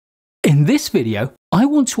In this video, I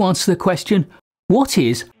want to answer the question, what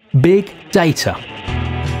is big data?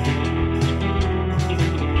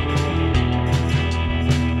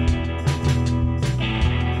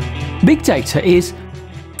 Big data is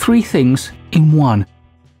three things in one.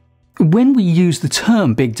 When we use the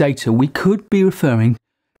term big data, we could be referring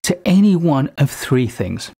to any one of three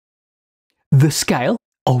things. The scale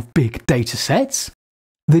of big data sets,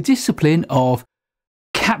 the discipline of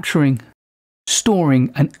capturing,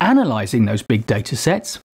 storing and analysing those big data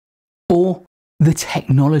sets, or the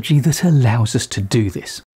technology that allows us to do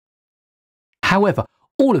this. However,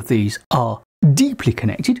 all of these are deeply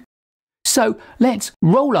connected, so let's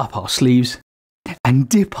roll up our sleeves and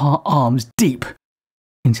dip our arms deep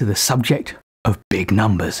into the subject of big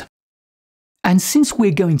numbers. And since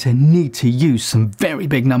we're going to need to use some very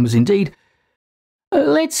big numbers indeed,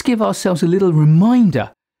 let's give ourselves a little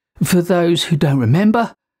reminder for those who don't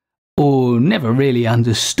remember or never really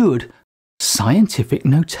understood scientific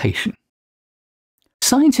notation.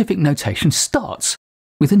 Scientific notation starts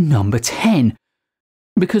with a number 10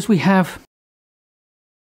 because we have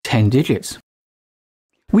 10 digits.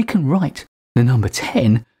 We can write the number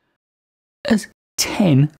 10 as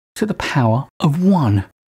 10 to the power of 1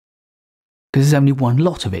 because there's only one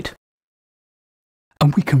lot of it.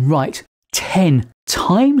 And we can write 10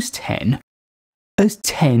 times 10 as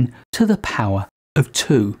 10 to the power of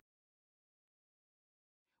 2.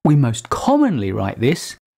 We most commonly write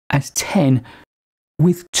this as 10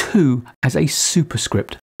 with 2 as a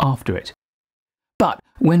superscript after it. But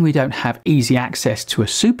when we don't have easy access to a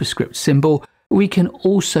superscript symbol, we can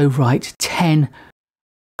also write 10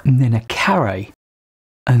 and then a carré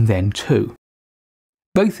and then 2.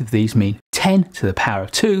 Both of these mean 10 to the power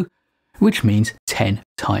of 2, which means 10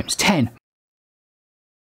 times 10.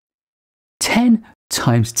 10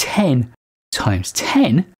 times 10 times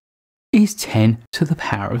 10 is 10 to the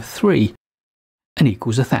power of 3 and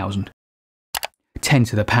equals 1,000. 10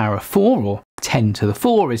 to the power of 4, or 10 to the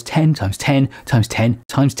 4, is 10 times 10 times 10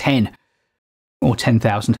 times 10, or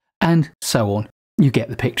 10,000, and so on. You get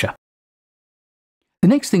the picture. The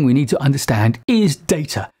next thing we need to understand is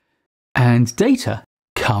data, and data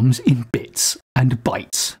comes in bits and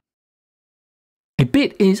bytes. A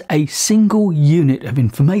bit is a single unit of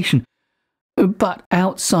information, but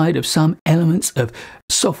outside of some elements of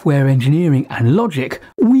software engineering and logic,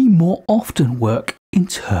 we more often work in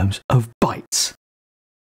terms of bytes.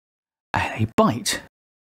 And a byte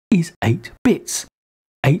is 8 bits,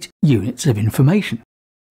 8 units of information.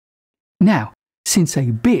 Now, since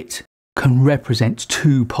a bit can represent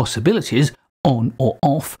two possibilities, on or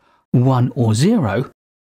off, 1 or 0,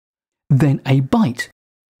 then a byte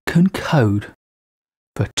can code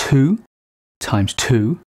for 2 times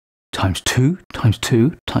 2 times 2 times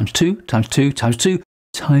 2 times 2 times 2 times 2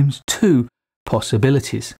 times 2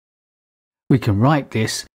 possibilities. We can write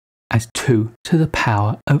this as 2 to the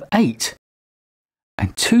power of 8.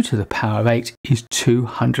 And 2 to the power of 8 is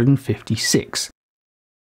 256.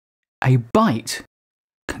 A byte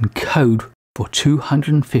can code for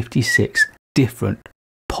 256 different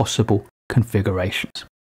possible configurations.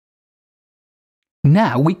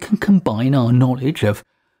 Now we can combine our knowledge of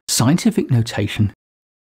scientific notation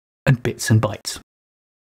and bits and bytes.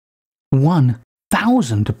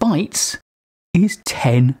 1,000 bytes is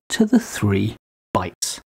 10 to the 3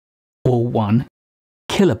 bytes, or 1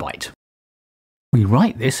 kilobyte. We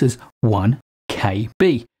write this as 1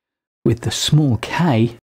 KB, with the small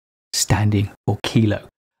k standing for kilo.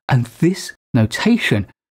 And this notation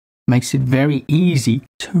makes it very easy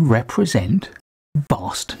to represent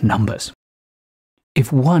vast numbers.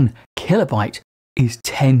 If 1 kilobyte is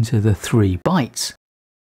 10 to the 3 bytes,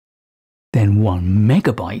 then 1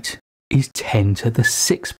 megabyte is 10 to the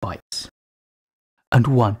 6 bytes. And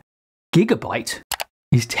 1 gigabyte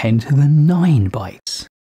is 10 to the 9 bytes.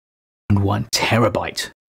 And 1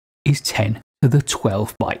 terabyte is 10 to the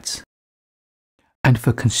 12 bytes. And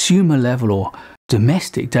for consumer level or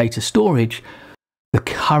domestic data storage, the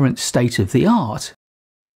current state of the art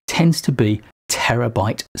tends to be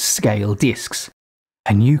terabyte scale disks.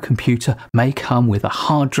 A new computer may come with a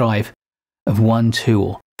hard drive of 1, 2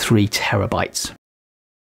 or 3 terabytes.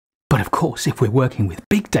 But of course, if we're working with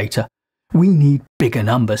big data, we need bigger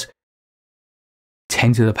numbers.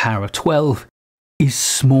 10 to the power of 12 is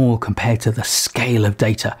small compared to the scale of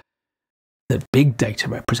data that big data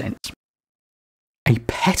represents. A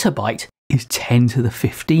petabyte is 10 to the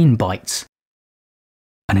 15 bytes,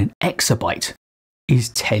 and an exabyte is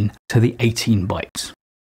 10 to the 18 bytes.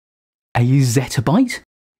 A zettabyte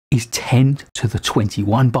is 10 to the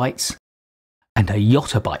 21 bytes, and a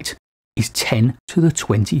yottabyte is 10 to the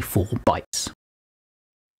 24 bytes.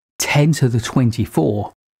 10 to the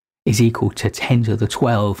 24 is equal to 10 to the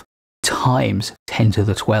 12 times 10 to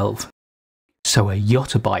the 12. So a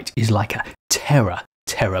yottabyte is like a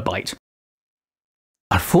terabyte.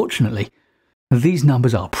 Unfortunately, these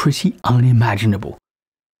numbers are pretty unimaginable.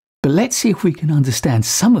 But let's see if we can understand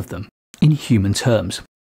some of them in human terms.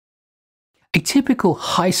 A typical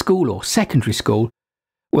high school or secondary school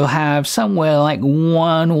will have somewhere like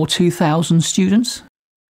 1,000 or 2,000 students.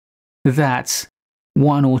 That's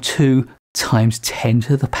 1 or 2 times 10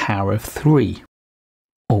 to the power of 3,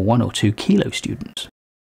 or 1 or 2 kilo students.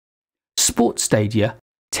 Sports stadia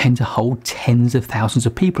tend to hold tens of thousands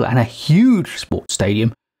of people, and a huge sports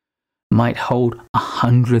stadium might hold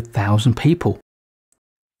 100,000 people.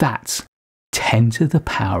 That's 10 to the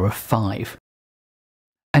power of 5.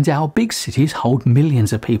 And our big cities hold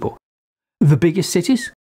millions of people. The biggest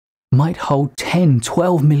cities might hold 10,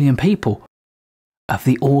 12 million people, of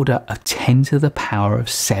the order of 10 to the power of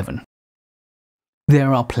 7.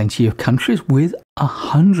 There are plenty of countries with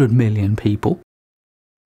 100 million people,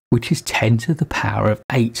 which is 10 to the power of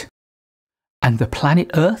 8. And the planet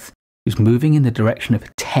Earth is moving in the direction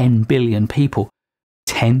of 10 billion people,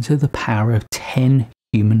 10 to the power of 10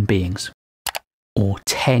 human beings, or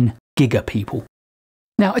 10 gigapeople.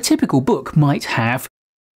 Now, a typical book might have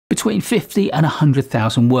between 50 and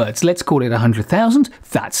 100,000 words. Let's call it 100,000.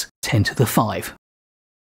 That's 10 to the 5.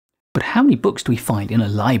 But how many books do we find in a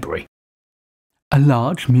library? A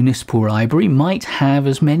large municipal library might have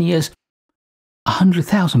as many as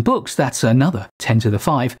 100,000 books. That's another 10 to the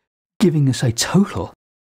 5, giving us a total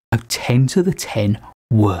of 10 to the 10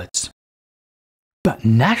 words. But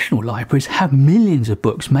national libraries have millions of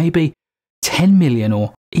books, maybe 10 million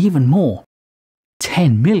or even more.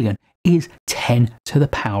 10 million is 10 to the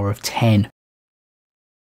power of 10.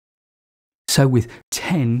 So with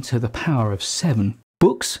 10 to the power of 7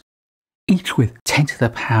 books, each with 10 to the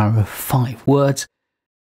power of 5 words,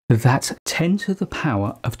 that's 10 to the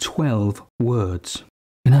power of 12 words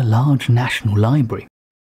in a large national library.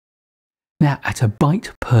 Now, at a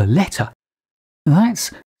byte per letter,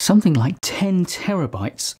 that's something like 10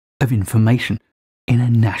 terabytes of information in a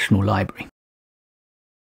national library.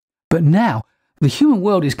 But now, the human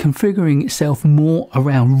world is configuring itself more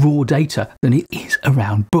around raw data than it is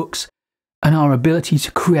around books, and our ability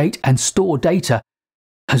to create and store data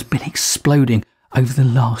has been exploding over the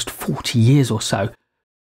last 40 years or so.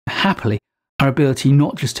 Happily, our ability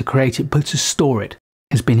not just to create it but to store it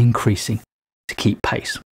has been increasing to keep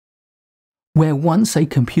pace. Where once a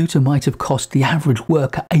computer might have cost the average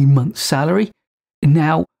worker a month's salary,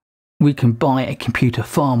 now we can buy a computer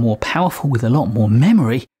far more powerful with a lot more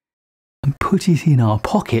memory and put it in our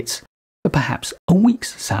pockets for perhaps a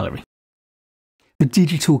week's salary. The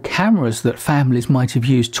digital cameras that families might have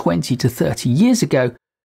used 20 to 30 years ago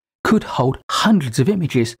could hold hundreds of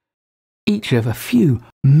images, each of a few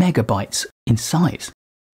megabytes in size.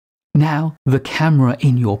 Now the camera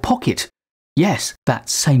in your pocket, yes, that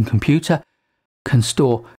same computer, can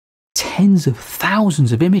store tens of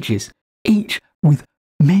thousands of images, each with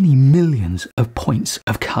many millions of points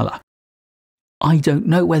of colour. I don't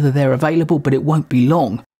know whether they're available, but it won't be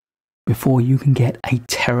long before you can get a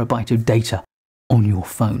terabyte of data on your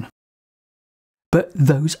phone. But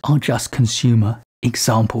those are just consumer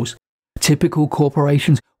examples. Typical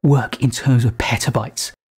corporations work in terms of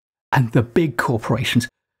petabytes, and the big corporations,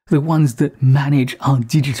 the ones that manage our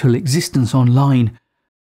digital existence online,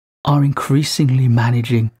 are increasingly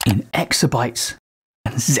managing in exabytes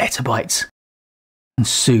and zettabytes, and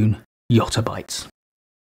soon yottabytes.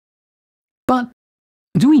 But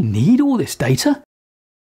do we need all this data?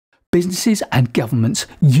 Businesses and governments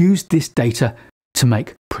use this data to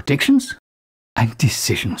make predictions and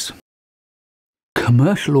decisions.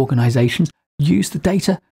 Commercial organisations use the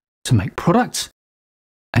data to make products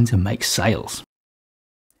and to make sales.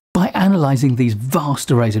 By analysing these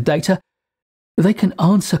vast arrays of data, they can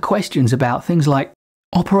answer questions about things like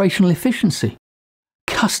operational efficiency,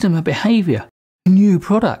 customer behaviour, new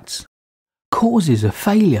products, causes of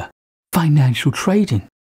failure, financial trading,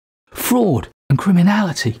 fraud and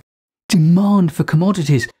criminality, demand for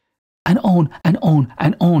commodities, and on and on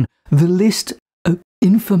and on. The list of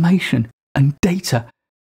information and data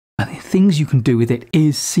and the things you can do with it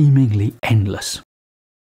is seemingly endless.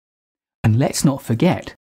 And let's not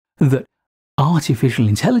forget that artificial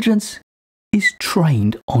intelligence is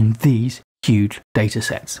trained on these huge data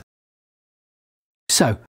sets.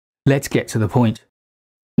 So let's get to the point.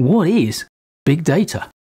 What is big data?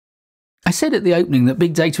 I said at the opening that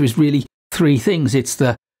big data is really three things. It's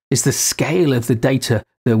the scale of the data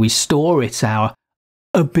that we store, it's our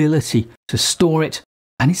ability to store it,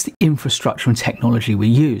 and it's the infrastructure and technology we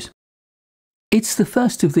use. It's the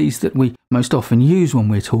first of these that we most often use when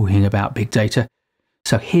we're talking about big data.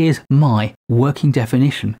 So here's my working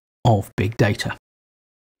definition of big data.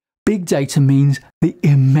 Big data means the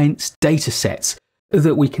immense data sets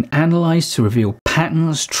that we can analyse to reveal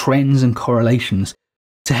patterns, trends and correlations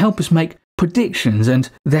to help us make predictions and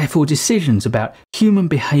therefore decisions about human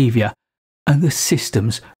behaviour and the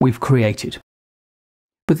systems we've created.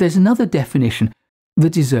 But there's another definition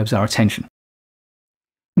that deserves our attention.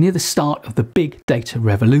 Near the start of the big data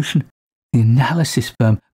revolution, the analysis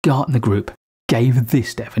firm Gartner Group gave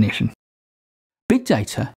this definition. Big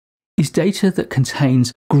data is data that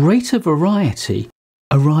contains greater variety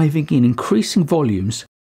arriving in increasing volumes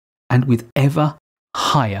and with ever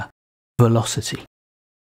higher velocity.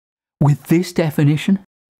 With this definition,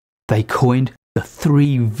 they coined the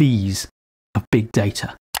 3 V's of big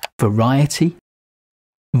data: variety,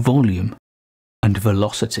 volume, and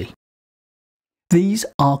velocity. These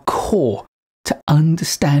are core to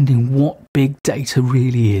understanding what big data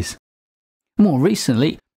really is. More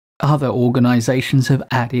recently, other organisations have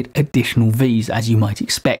added additional V's, as you might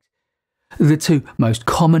expect. The 2 most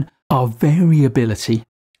common are variability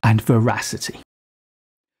and veracity.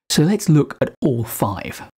 So let's look at all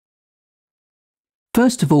 5.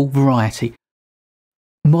 First of all, variety.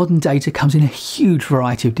 Modern data comes in a huge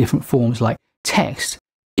variety of different forms like text,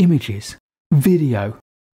 images, video,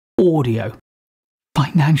 audio,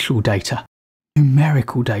 financial data,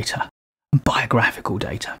 numerical data, and biographical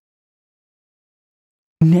data.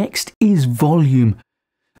 Next is volume,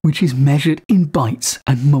 which is measured in bytes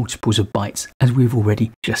and multiples of bytes, as we've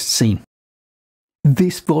already just seen.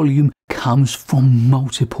 This volume comes from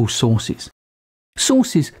multiple sources.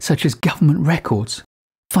 Sources such as government records,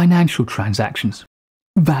 financial transactions,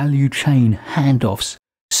 value chain handoffs,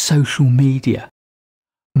 social media,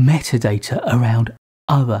 metadata around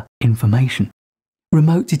other information,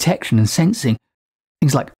 remote detection and sensing,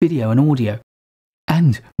 things like video and audio,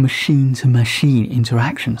 and machine-to-machine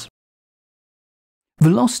interactions.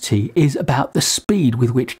 Velocity is about the speed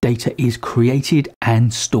with which data is created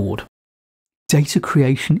and stored. Data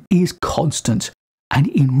creation is constant and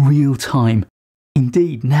in real time.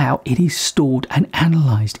 Indeed, now it is stored and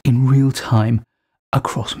analysed in real time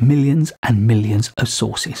across millions and millions of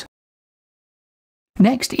sources.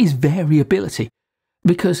 Next is variability,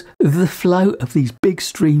 because the flow of these big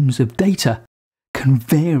streams of data can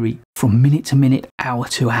vary from minute to minute, hour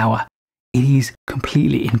to hour. It is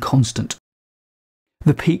completely inconstant.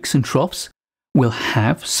 The peaks and troughs will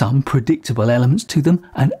have some predictable elements to them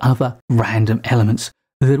and other random elements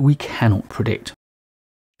that we cannot predict.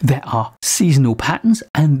 There are seasonal patterns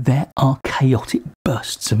and there are chaotic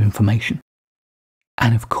bursts of information.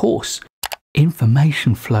 And of course,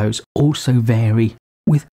 information flows also vary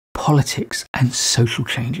with politics and social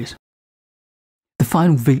changes. The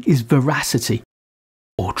final V is veracity,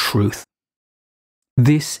 or truth.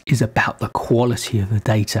 This is about the quality of the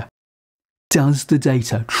data. Does the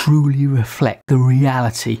data truly reflect the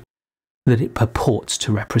reality that it purports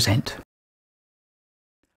to represent?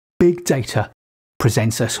 Big data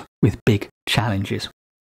presents us with big challenges.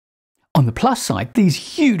 On the plus side,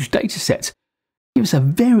 these huge data sets give us a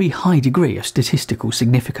very high degree of statistical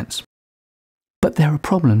significance. But there are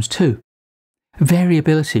problems too.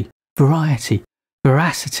 Variability, variety,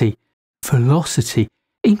 veracity, velocity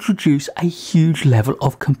introduce a huge level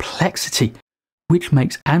of complexity, which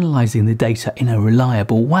makes analysing the data in a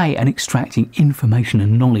reliable way and extracting information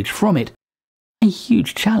and knowledge from it a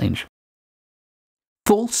huge challenge.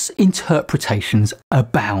 False interpretations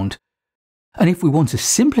abound, and if we want to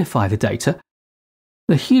simplify the data,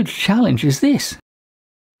 the huge challenge is this: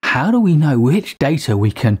 how do we know which data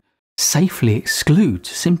we can safely exclude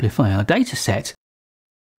to simplify our data set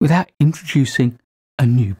without introducing a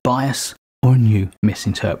new bias or a new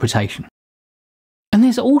misinterpretation? And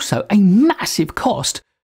there's also a massive cost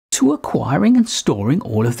to acquiring and storing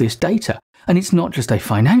all of this data. And it's not just a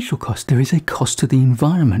financial cost, there is a cost to the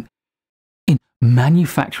environment in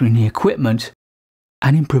manufacturing the equipment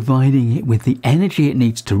and in providing it with the energy it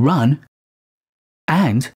needs to run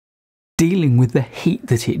and dealing with the heat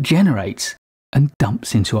that it generates and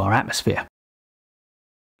dumps into our atmosphere.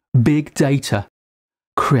 Big data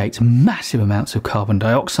creates massive amounts of carbon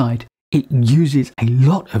dioxide, it uses a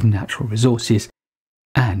lot of natural resources,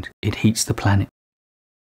 and it heats the planet.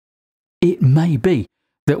 It may be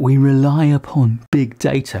that we rely upon big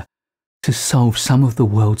data to solve some of the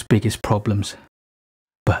world's biggest problems,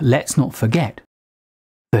 but let's not forget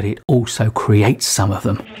that it also creates some of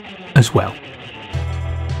them as well.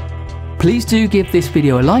 Please do give this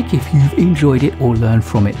video a like if you've enjoyed it or learned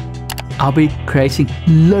from it. I'll be creating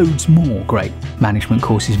loads more great management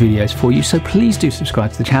courses videos for you, so please do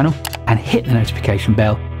subscribe to the channel and hit the notification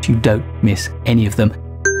bell so you don't miss any of them.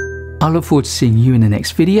 I look forward to seeing you in the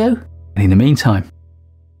next video, and in the meantime,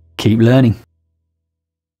 keep learning.